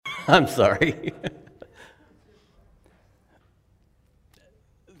I'm sorry.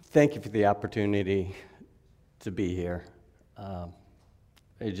 Thank you for the opportunity to be here.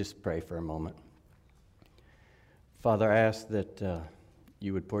 I just pray for a moment. Father, I ask that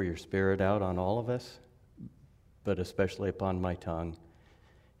you would pour your Spirit out on all of us, but especially upon my tongue,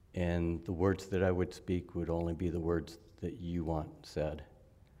 and the words that I would speak would only be the words that you want said,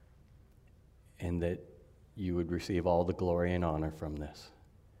 and that you would receive all the glory and honor from this,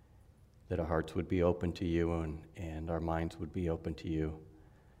 that our hearts would be open to you and our minds would be open to you,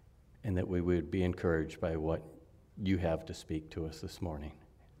 and that we would be encouraged by what you have to speak to us this morning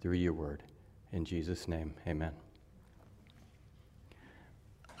through your word. In Jesus' name, amen.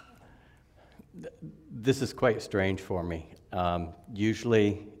 This is quite strange for me.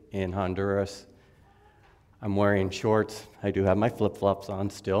 Usually in Honduras, I'm wearing shorts. I do have my flip-flops on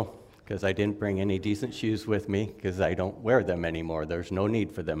still because I didn't bring any decent shoes with me because I don't wear them anymore. There's no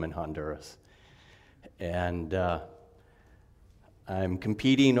need for them in Honduras. And I'm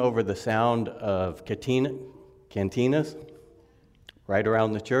competing over the sound of cantinas right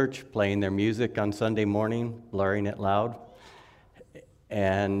around the church, playing their music on Sunday morning, blaring it loud.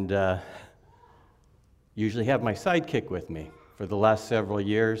 And usually have my sidekick with me. For the last several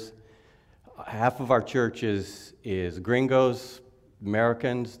years, half of our church is gringos,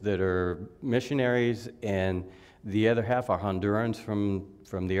 Americans that are missionaries, and the other half are Hondurans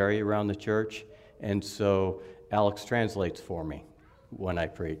from the area around the church. And so Alex translates for me when I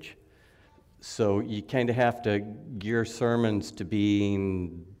preach. So you kind of have to gear sermons to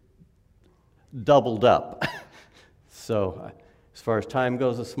being doubled up. So as far as time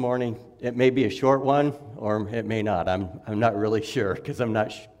goes this morning, it may be a short one or it may not. I'm not really sure because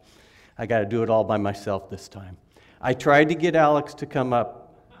I got to do it all by myself this time. I tried to get Alex to come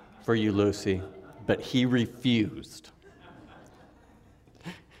up for you, Lucy, but he refused.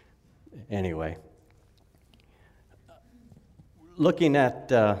 Anyway, looking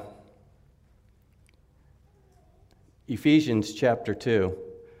at Ephesians chapter 2,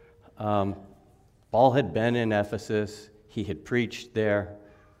 Paul had been in Ephesus. He had preached there.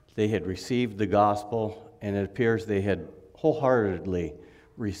 They had received the gospel, and it appears they had wholeheartedly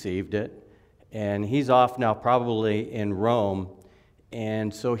received it. And he's off now probably in Rome.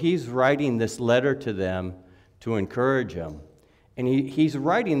 And so he's writing this letter to them to encourage them. And he's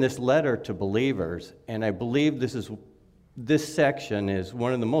writing this letter to believers, and I believe this section is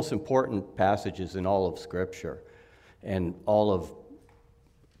one of the most important passages in all of Scripture and all of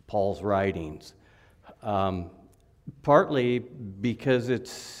Paul's writings. Partly because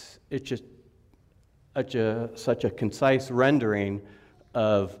it's just such a concise rendering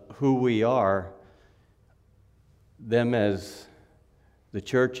of who we are, them as the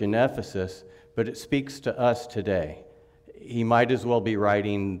church in Ephesus, but it speaks to us today. He might as well be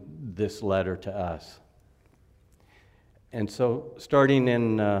writing this letter to us. And so starting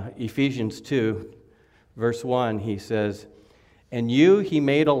in Ephesians 2, verse 1, he says, "And you he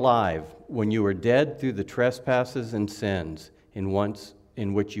made alive when you were dead through the trespasses and sins in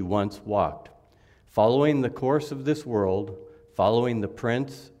which you once walked, following the course of this world, following the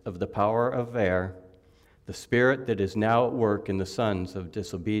prince of the power of air, the spirit that is now at work in the sons of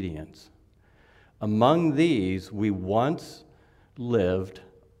disobedience. Among these we once lived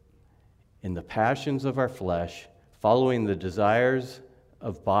in the passions of our flesh, following the desires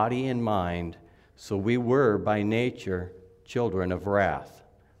of body and mind, so we were by nature children of wrath,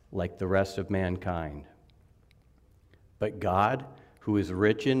 like the rest of mankind. But God, who is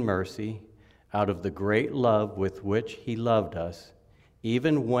rich in mercy, out of the great love with which he loved us,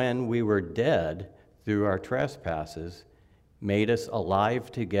 even when we were dead through our trespasses, made us alive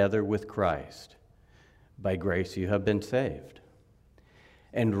together with Christ. By grace you have been saved,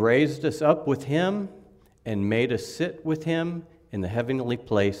 and raised us up with him, and made us sit with him in the heavenly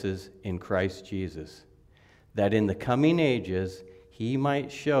places in Christ Jesus, that in the coming ages he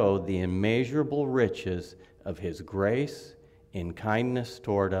might show the immeasurable riches of his grace in kindness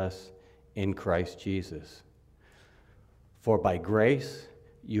toward us in Christ Jesus. For by grace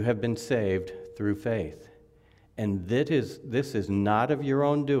you have been saved through faith, and this is not of your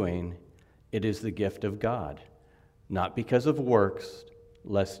own doing, it is the gift of God, not because of works,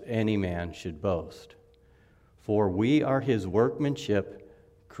 lest any man should boast. For we are his workmanship,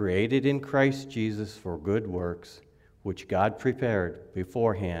 created in Christ Jesus for good works, which God prepared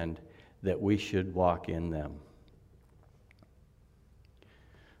beforehand that we should walk in them."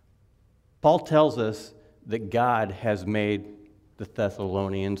 Paul tells us that God has made the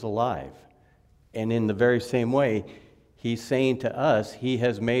Thessalonians alive. And in the very same way, he's saying to us, he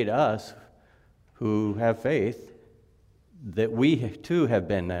has made us who have faith that we too have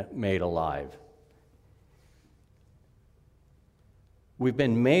been made alive. We've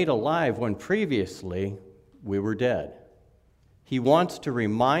been made alive when previously we were dead. He wants to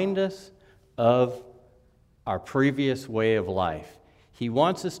remind us of our previous way of life. He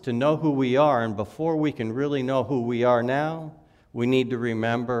wants us to know who we are, and before we can really know who we are now, we need to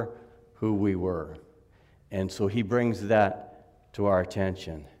remember who we were. And so he brings that to our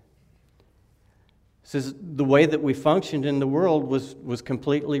attention. He says the way that we functioned in the world was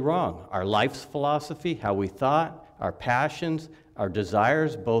completely wrong. Our life's philosophy, how we thought, our passions, our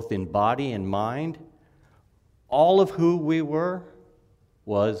desires, both in body and mind, all of who we were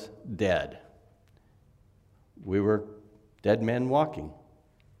was dead. We were dead men walking.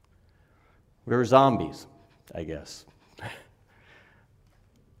 We were zombies, I guess.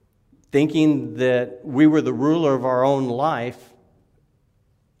 Thinking that we were the ruler of our own life,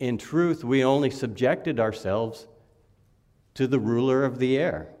 in truth, we only subjected ourselves to the ruler of the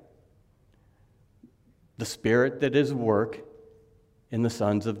air, the spirit that is at work in the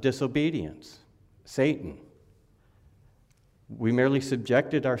sons of disobedience, Satan. We merely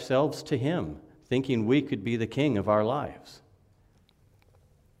subjected ourselves to him, thinking we could be the king of our lives.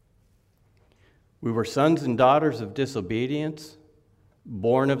 We were sons and daughters of disobedience,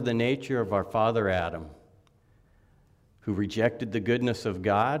 born of the nature of our father Adam, who rejected the goodness of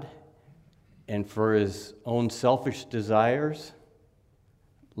God and for his own selfish desires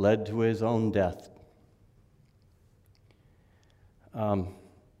led to his own death.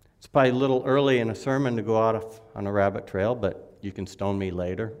 It's probably a little early in a sermon to go out on a rabbit trail, but you can stone me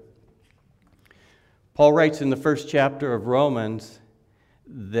later. Paul writes in the first chapter of Romans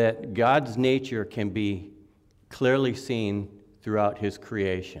that God's nature can be clearly seen throughout his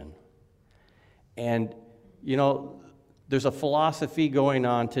creation. And, you know, there's a philosophy going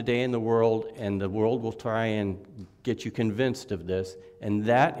on today in the world, and the world will try and get you convinced of this, and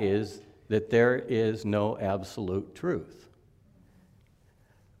that is that there is no absolute truth.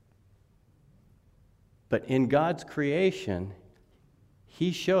 But in God's creation,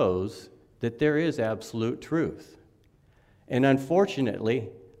 he shows that there is absolute truth. And unfortunately,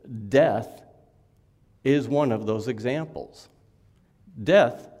 death is one of those examples.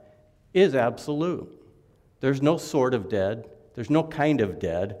 Death is absolute. There's no sort of dead. There's no kind of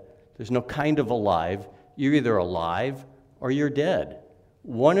dead. There's no kind of alive. You're either alive or you're dead.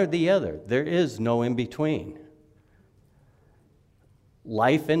 One or the other. There is no in between.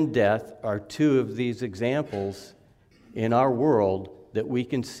 Life and death are two of these examples in our world that we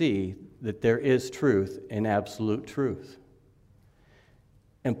can see that there is truth and absolute truth.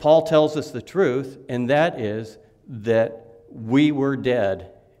 And Paul tells us the truth, and that is that we were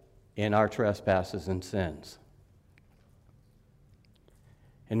dead in our trespasses and sins.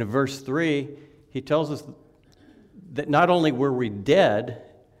 And in verse 3, he tells us that not only were we dead,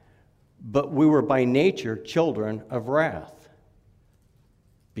 but we were by nature children of wrath.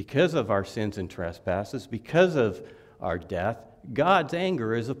 Because of our sins and trespasses, because of our death, God's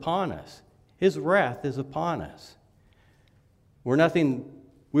anger is upon us. His wrath is upon us. We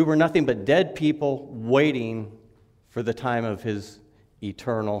were nothing but dead people waiting for the time of his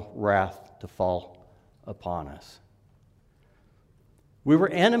eternal wrath to fall upon us. We were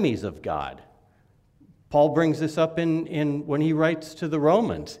enemies of God. Paul brings this up in when he writes to the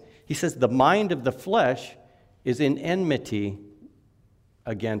Romans. He says, the mind of the flesh is in enmity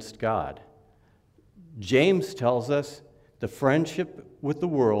against God. James tells us the friendship with the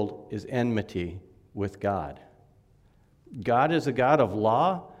world is enmity with God. God is a God of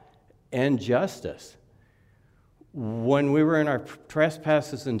law and justice. When we were in our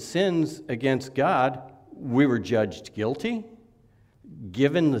trespasses and sins against God, we were judged guilty,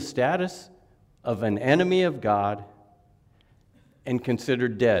 given the status of an enemy of God, and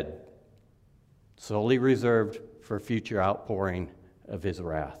considered dead, solely reserved for future outpouring of his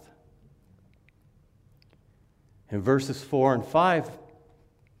wrath. In verses 4 and 5,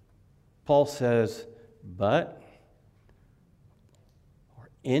 Paul says, but,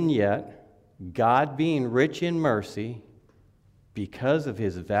 and yet, God being rich in mercy, because of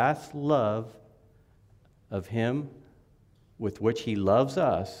his vast love of him with which he loves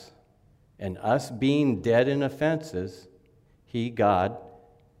us, and us being dead in offenses, he, God,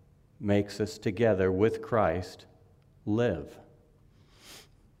 makes us together with Christ live.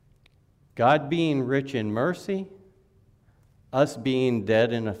 God being rich in mercy, us being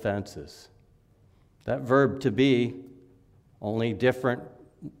dead in offenses. That verb to be, only different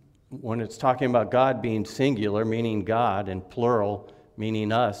when it's talking about God being singular, meaning God, and plural,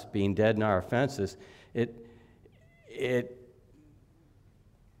 meaning us, being dead in our offenses. It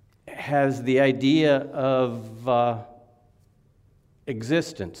has the idea of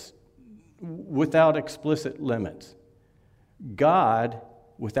existence without explicit limits. God,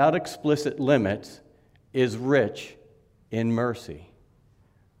 without explicit limits, is rich in mercy.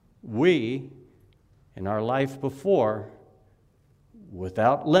 We, in our life before,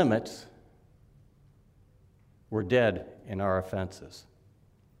 without limits, were dead in our offenses.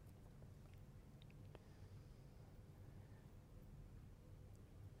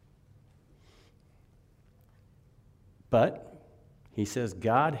 But he says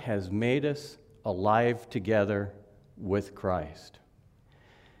God has made us alive together with Christ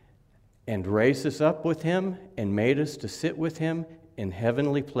and raised us up with him and made us to sit with him in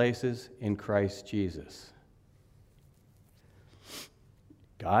heavenly places in Christ Jesus.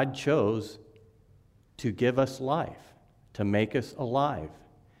 God chose to give us life, to make us alive.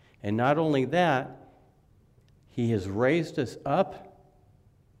 And not only that, he has raised us up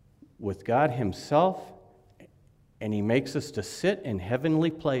with God himself, and he makes us to sit in heavenly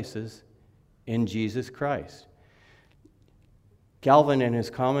places in Jesus Christ. Calvin, in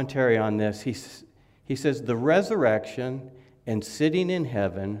his commentary on this, he says, the resurrection and sitting in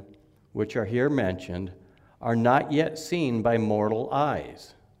heaven, which are here mentioned, are not yet seen by mortal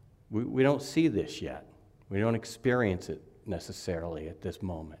eyes. We don't see this yet. We don't experience it necessarily at this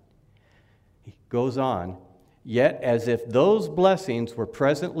moment. He goes on, yet as if those blessings were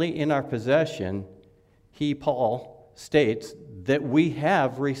presently in our possession, he, Paul, states that we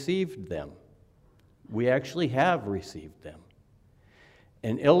have received them. We actually have received them,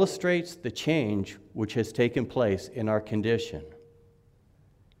 and illustrates the change which has taken place in our condition.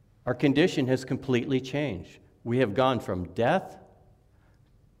 Our condition has completely changed. We have gone from death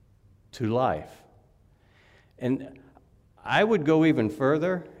to life. And I would go even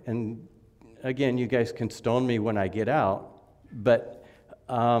further, and again, you guys can stone me when I get out, but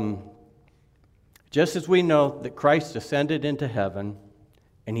just as we know that Christ ascended into heaven,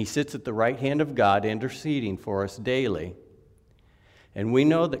 and he sits at the right hand of God interceding for us daily, and we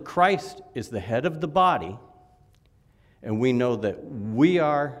know that Christ is the head of the body, and we know that we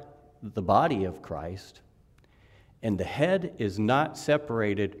are the body of Christ, and the head is not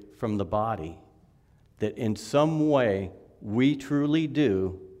separated from the body, that in some way we truly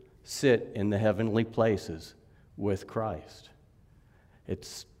do sit in the heavenly places with Christ.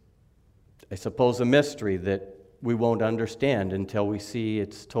 It's, I suppose, a mystery that we won't understand until we see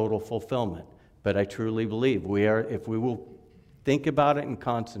its total fulfillment. But I truly believe we are, if we will think about it and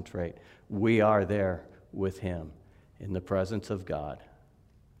concentrate, we are there with him in the presence of God.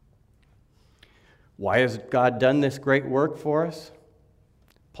 Why has God done this great work for us?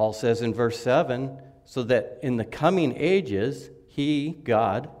 Paul says in verse 7, so that in the coming ages, he,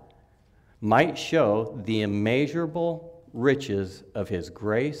 God, might show the immeasurable riches of his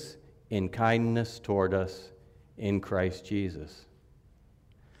grace in kindness toward us in Christ Jesus.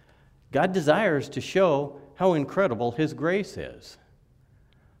 God desires to show how incredible his grace is.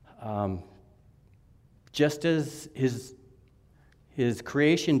 Just as his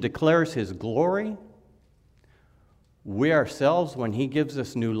creation declares his glory, we ourselves, when he gives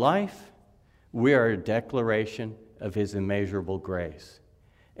us new life, we are a declaration of his immeasurable grace.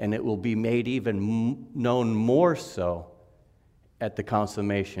 And it will be made even known more so at the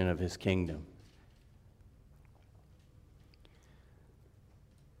consummation of his kingdom.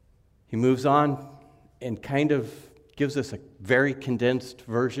 He moves on and kind of gives us a very condensed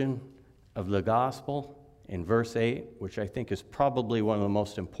version of the gospel in verse 8, which I think is probably one of the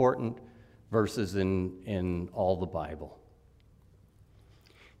most important verses in all the Bible.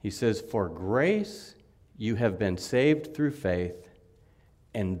 He says, for grace you have been saved through faith,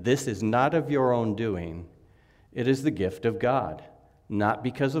 and this is not of your own doing. It is the gift of God, not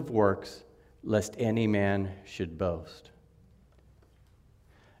because of works, lest any man should boast.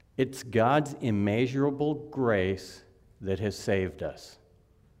 It's God's immeasurable grace that has saved us.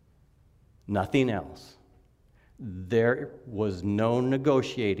 Nothing else. There was no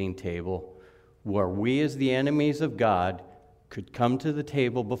negotiating table where we as the enemies of God could come to the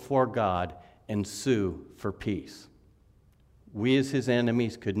table before God and sue for peace. We as his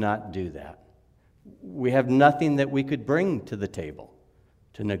enemies could not do that. We have nothing that we could bring to the table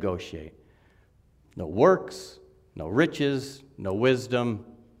to negotiate. No works, no riches, no wisdom,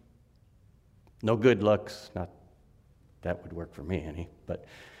 no good looks. Not that would work for me any, but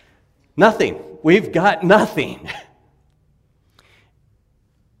nothing. We've got nothing.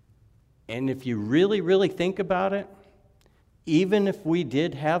 And if you really, really think about it, even if we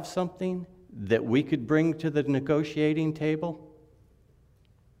did have something that we could bring to the negotiating table,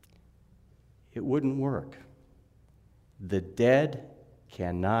 it wouldn't work. The dead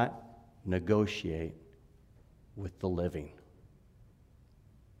cannot negotiate with the living.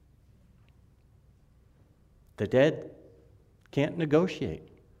 The dead can't negotiate.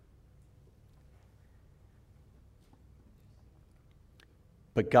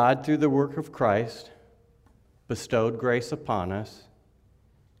 But God, through the work of Christ, bestowed grace upon us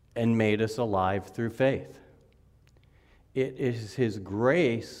and made us alive through faith. It is His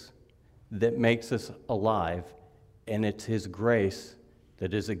grace that makes us alive, and it's His grace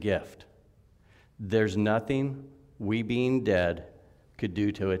that is a gift. There's nothing we, being dead, could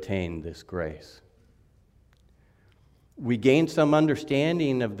do to attain this grace. We gain some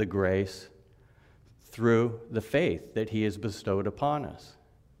understanding of the grace through the faith that He has bestowed upon us.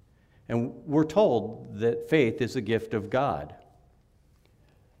 And we're told that faith is a gift of God.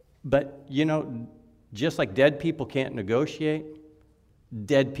 But, just like dead people can't negotiate,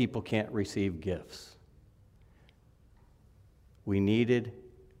 dead people can't receive gifts. We needed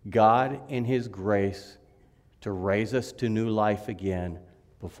God in His grace to raise us to new life again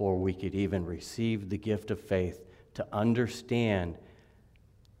before we could even receive the gift of faith, to understand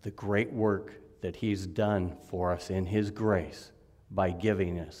the great work that He's done for us in His grace by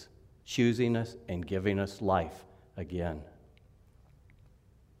giving us, choosing us, and giving us life again.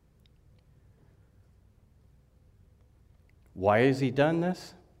 Why has He done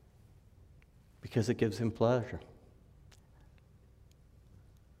this? Because it gives Him pleasure.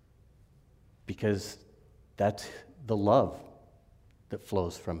 Because that's the love that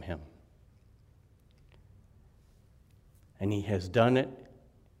flows from Him. And He has done it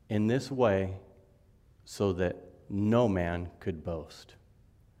in this way so that no man could boast.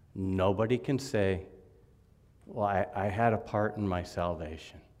 Nobody can say, well, I had a part in my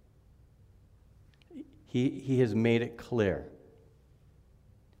salvation. He has made it clear.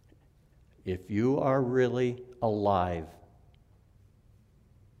 If you are really alive,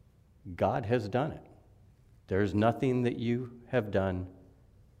 God has done it. There's nothing that you have done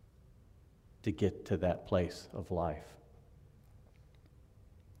to get to that place of life.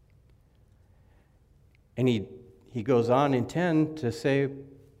 And he goes on in 10 to say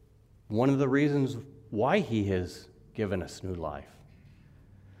one of the reasons why He has given us new life.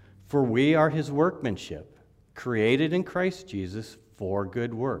 For we are His workmanship, created in Christ Jesus for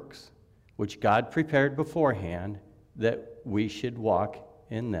good works, which God prepared beforehand that we should walk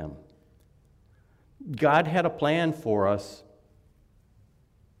in them. God had a plan for us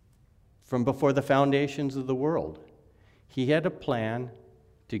from before the foundations of the world. He had a plan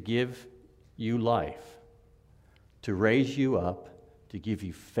to give you life, to raise you up, to give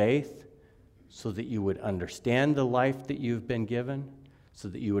you faith so that you would understand the life that you've been given, so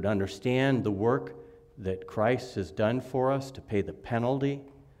that you would understand the work that Christ has done for us to pay the penalty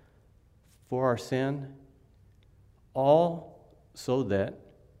for our sin, all so that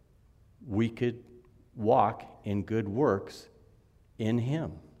we could walk in good works in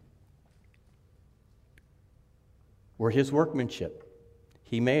Him. We're His workmanship.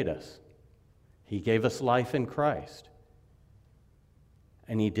 He made us. He gave us life in Christ.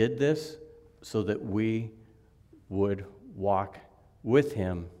 And He did this so that we would walk with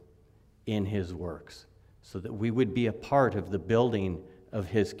Him in His works, so that we would be a part of the building of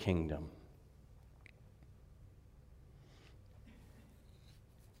His kingdom.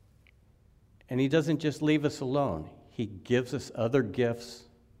 And He doesn't just leave us alone. He gives us other gifts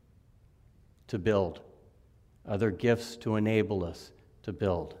to build, other gifts to enable us to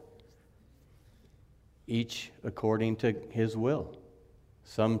build, each according to His will.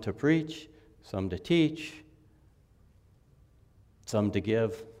 Some to preach, some to teach, some to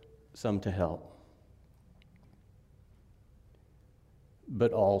give, some to help.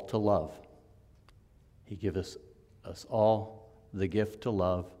 But all to love. He gives us all the gift to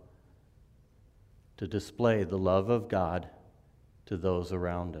love, to display the love of God to those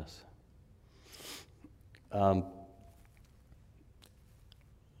around us. I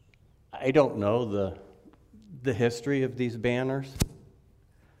don't know the history of these banners,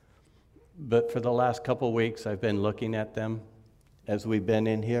 but for the last couple weeks I've been looking at them as we've been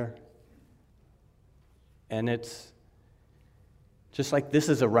in here. And it's just like this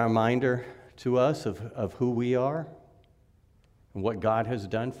is a reminder to us of who we are and what God has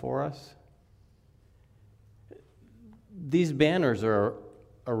done for us. These banners are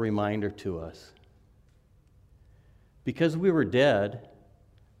a reminder to us. Because we were dead,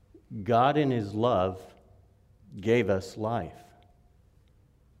 God in His love gave us life.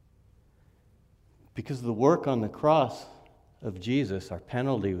 Because of the work on the cross of Jesus, our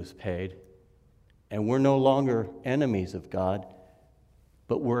penalty was paid, and we're no longer enemies of God,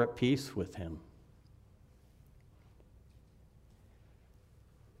 but we're at peace with Him.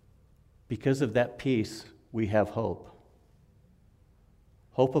 Because of that peace, we have hope.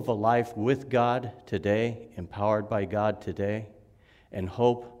 hope of a life with God today, empowered by God today, and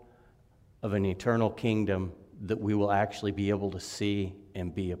hope of an eternal kingdom that we will actually be able to see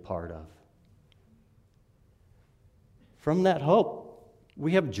and be a part of. From that hope,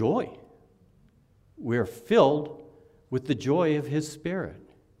 we have joy. We are filled with the joy of His Spirit.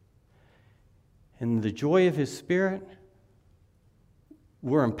 And the joy of His Spirit,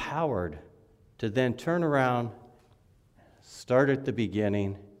 we're empowered to then turn around, start at the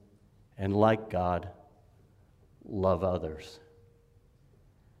beginning, and like God, love others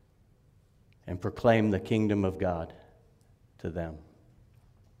and proclaim the kingdom of God to them.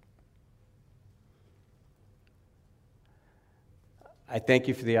 I thank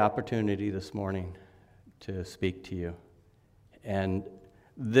you for the opportunity this morning to speak to you. And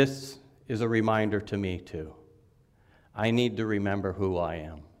this is a reminder to me too. I need to remember who I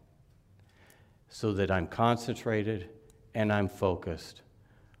am so that I'm concentrated and I'm focused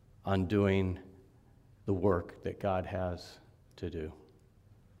on doing the work that God has to do.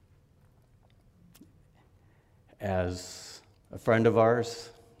 As a friend of ours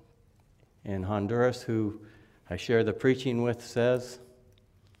in Honduras who I share the preaching with says,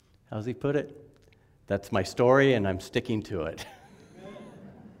 how's he put it? That's my story and I'm sticking to it.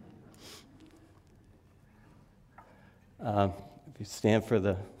 If you stand for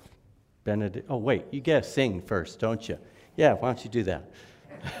the benedict. Oh, wait, you got to sing first, don't you? Yeah, why don't you do that?